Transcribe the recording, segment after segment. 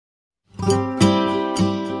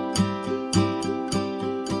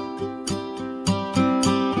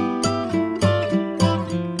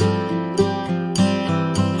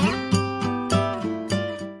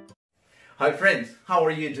Hi friends, how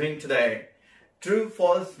are you doing today? True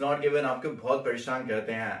false not given आपको बहुत परेशान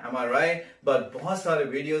करते हैं, am I right? बट बहुत सारे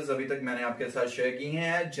वीडियोस अभी तक मैंने आपके साथ शेयर की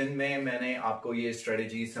हैं जिनमें मैंने आपको ये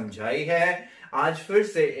स्ट्रेटेजी समझाई है। आज फिर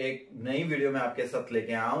से एक नई वीडियो में आपके साथ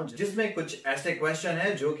लेके आया हूं जिसमें कुछ ऐसे क्वेश्चन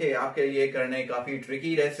हैं जो कि आपके लिए करने काफी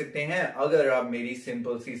ट्रिकी रह सकते हैं अगर आप मेरी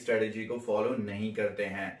सिंपल सी स्ट्रेटेजी को फॉलो नहीं करते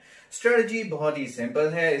हैं। स्ट्रेटेजी बहुत ही सिंपल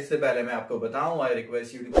है। इससे पहले मैं आपको बताऊं, I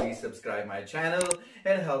request you to please subscribe my channel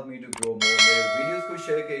and help me to grow more. मेरे वीडियोस को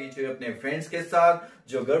शेयर कीजिए अपने फ्रेंड्स के साथ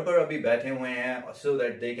जो घर पर अभी बैठे हुए हैं, so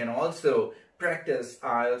that they can also practice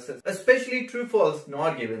IELTS, especially true false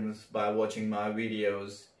not given by watching my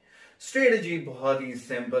videos. Strategy बहुत ही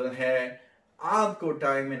सिंपल है। आपको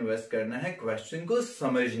टाइम इन्वेस्ट करना है क्वेश्चन को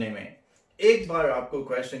समझने में। एक बार आपको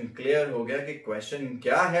क्वेश्चन क्लियर हो गया कि क्वेश्चन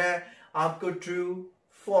क्या है, आपको ट्रू,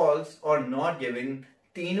 फॉल्स और नॉट गिवन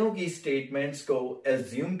तीनों की स्टेटमेंट्स को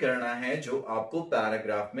एज्यूम करना है जो आपको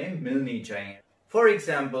पैराग्राफ में मिलनी चाहिए। For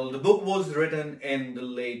example, the book was written in the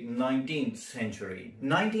late 19th century.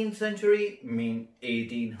 19th century mean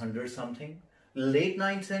 1800 something. Late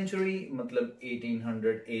 9th century मतलब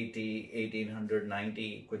 1880, 1890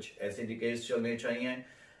 कुछ ऐसे डिकेड्स चलने चाहिए।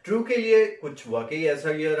 ट्रू के लिए कुछ वाकई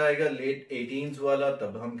ऐसा ईयर आएगा लेट 18s वाला,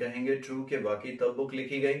 तब हम कहेंगे ट्रू के वाकई तब बुक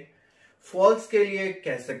लिखी गई। फॉल्स के लिए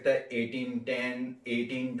कह सकता है 1810,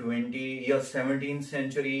 1820 या 17th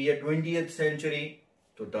सेंचुरी या 20th सेंचुरी,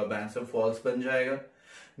 तो तब आंसर फॉल्स बन जाएगा।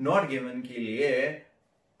 नॉट गिवन के लिए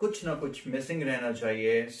कुछ ना कुछ मिसिंग रहना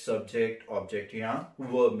चाहिए सब्जेक्ट, ऑब्जेक्ट या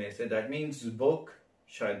वर्ब में से। दैट मीन्स बुक,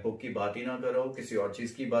 शायद बुक की बात ही ना करो, किसी और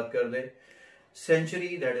चीज की बात कर दे।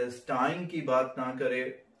 सेंचुरी दैट इज टाइम की बात ना करे,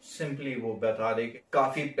 सिंपली वो बता दे कि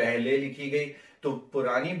काफी पहले लिखी गई, तो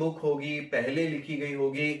पुरानी बुक होगी, पहले लिखी गई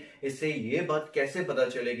होगी। इससे ये बात कैसे पता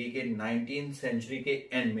चलेगी कि 19th सेंचुरी के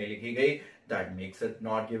एंड में लिखी गई? That makes it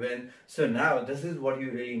not given. So now this is what you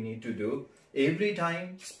really need to do. Every time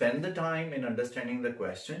spend the time in understanding the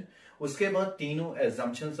question. उसके बाद तीनों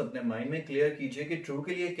assumptions अपने माइंड में क्लियर कीजिए कि ट्रू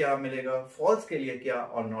के लिए क्या मिलेगा, फॉल्स के लिए क्या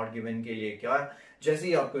और नॉट गिवन के लिए क्या। जैसे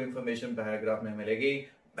ही आपको इंफॉर्मेशन पैराग्राफ में मिलेगी,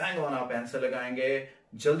 बैंग ऑन आप आंसर लगाएंगे,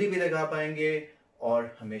 जल्दी भी लगा पाएंगे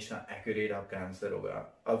और हमेशा एक्यूरेट आपका आंसर होगा।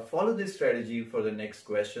 अब follow this strategy for the next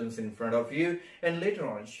questions in front of you and later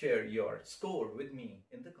on share your score with me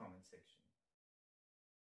in the comment section.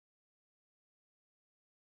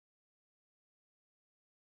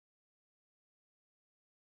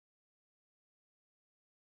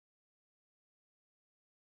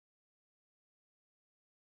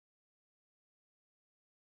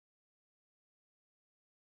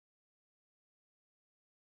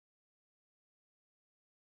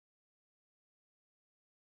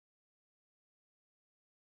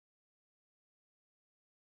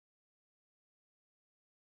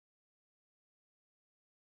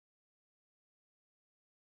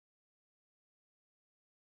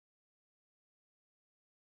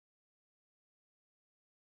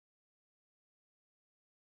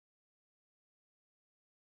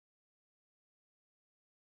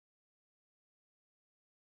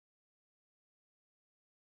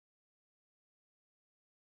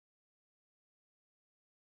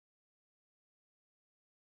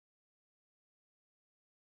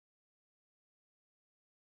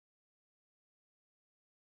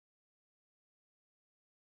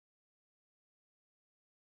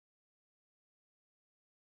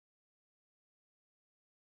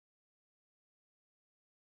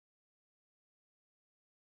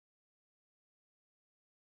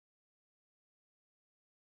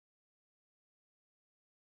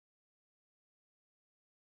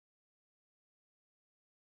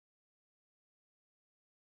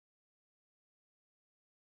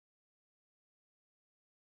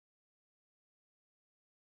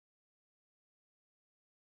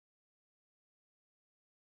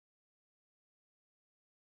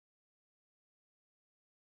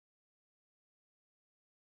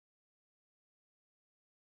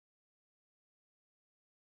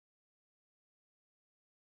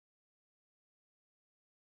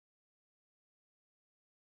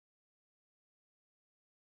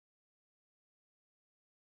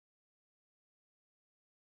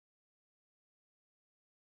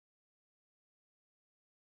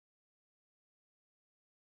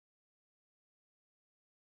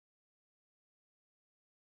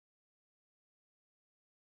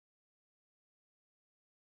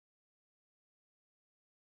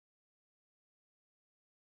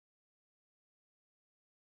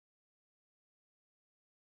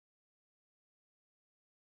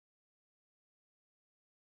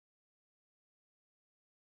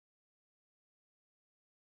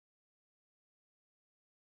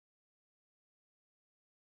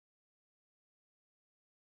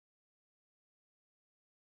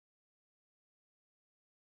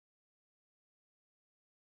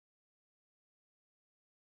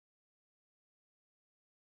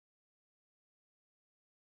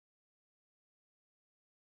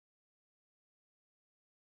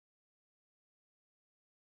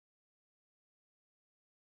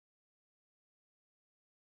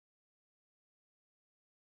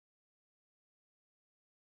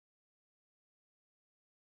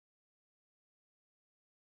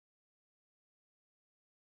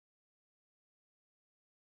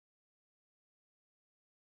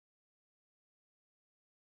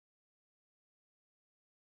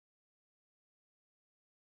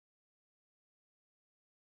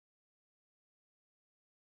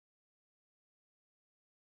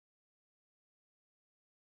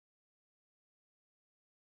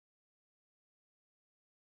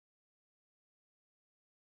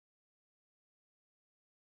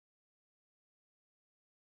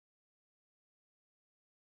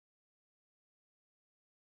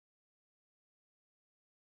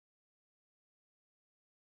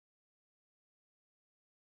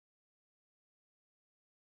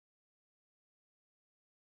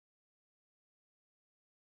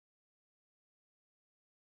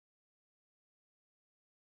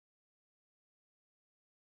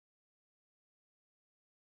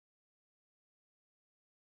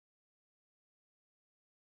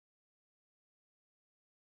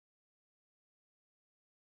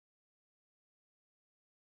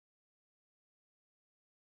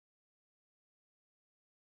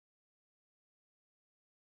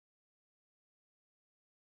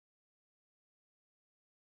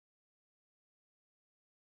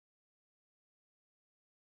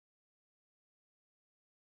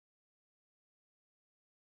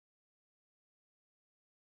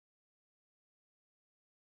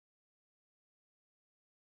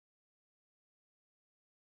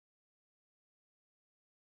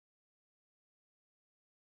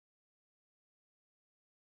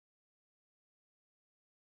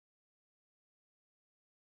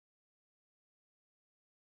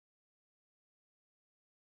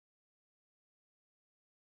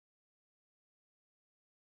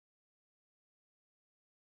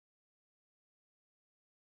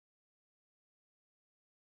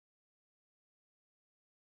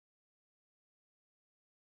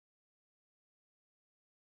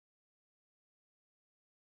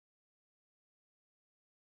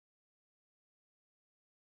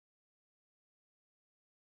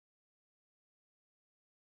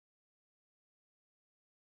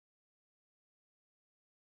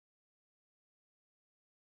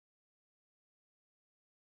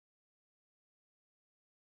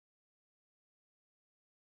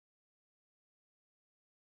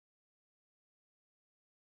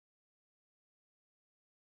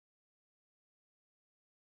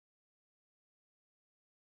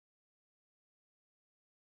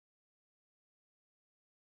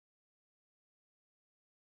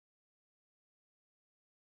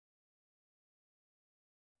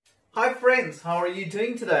 Hi friends, how are you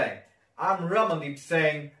doing today? I'm Ramandeep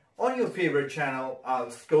Singh on your favorite channel,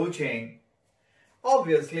 Ielts Coaching.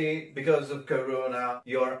 Obviously, because of Corona,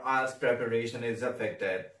 your IELTS preparation is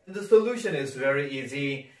affected. The solution is very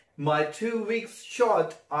easy. My 2 weeks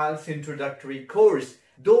short IELTS introductory course,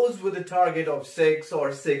 those with a target of 6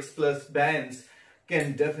 or 6+ bands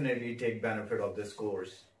can definitely take benefit of this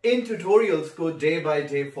course. In tutorials को day by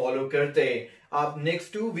day follow करते आप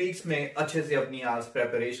next 2 weeks में अच्छे से अपनी IELTS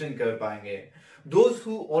preparation कर पाएंगे. Those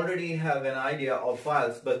who already have an idea of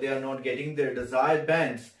IELTS but they are not getting their desired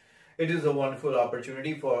bands, it is a wonderful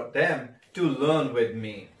opportunity for them to learn with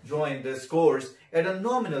me. Join this course at a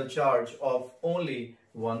nominal charge of only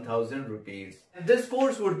 1,000 rupees. This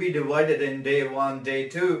course would be divided in day 1, day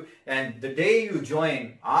 2, and the day you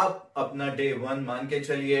join, आप अपना day 1 मान के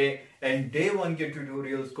चलिए and day 1 के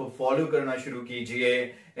tutorials को follow करना शुरू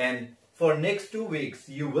कीजिए, and for next 2 weeks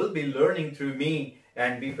you will be learning through me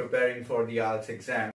and be preparing for the IELTS exam.